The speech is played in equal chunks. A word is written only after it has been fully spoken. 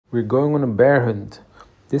We're going on a bear hunt.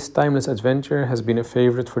 This timeless adventure has been a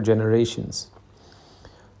favorite for generations.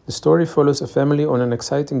 The story follows a family on an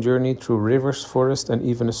exciting journey through rivers, forests, and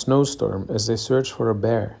even a snowstorm as they search for a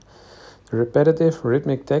bear. The repetitive,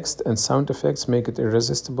 rhythmic text and sound effects make it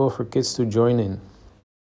irresistible for kids to join in.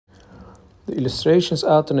 The illustrations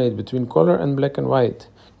alternate between color and black and white,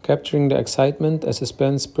 capturing the excitement and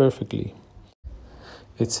suspense perfectly.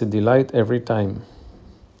 It's a delight every time.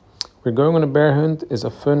 We're Going on a Bear Hunt is a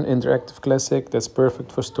fun, interactive classic that's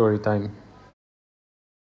perfect for story time.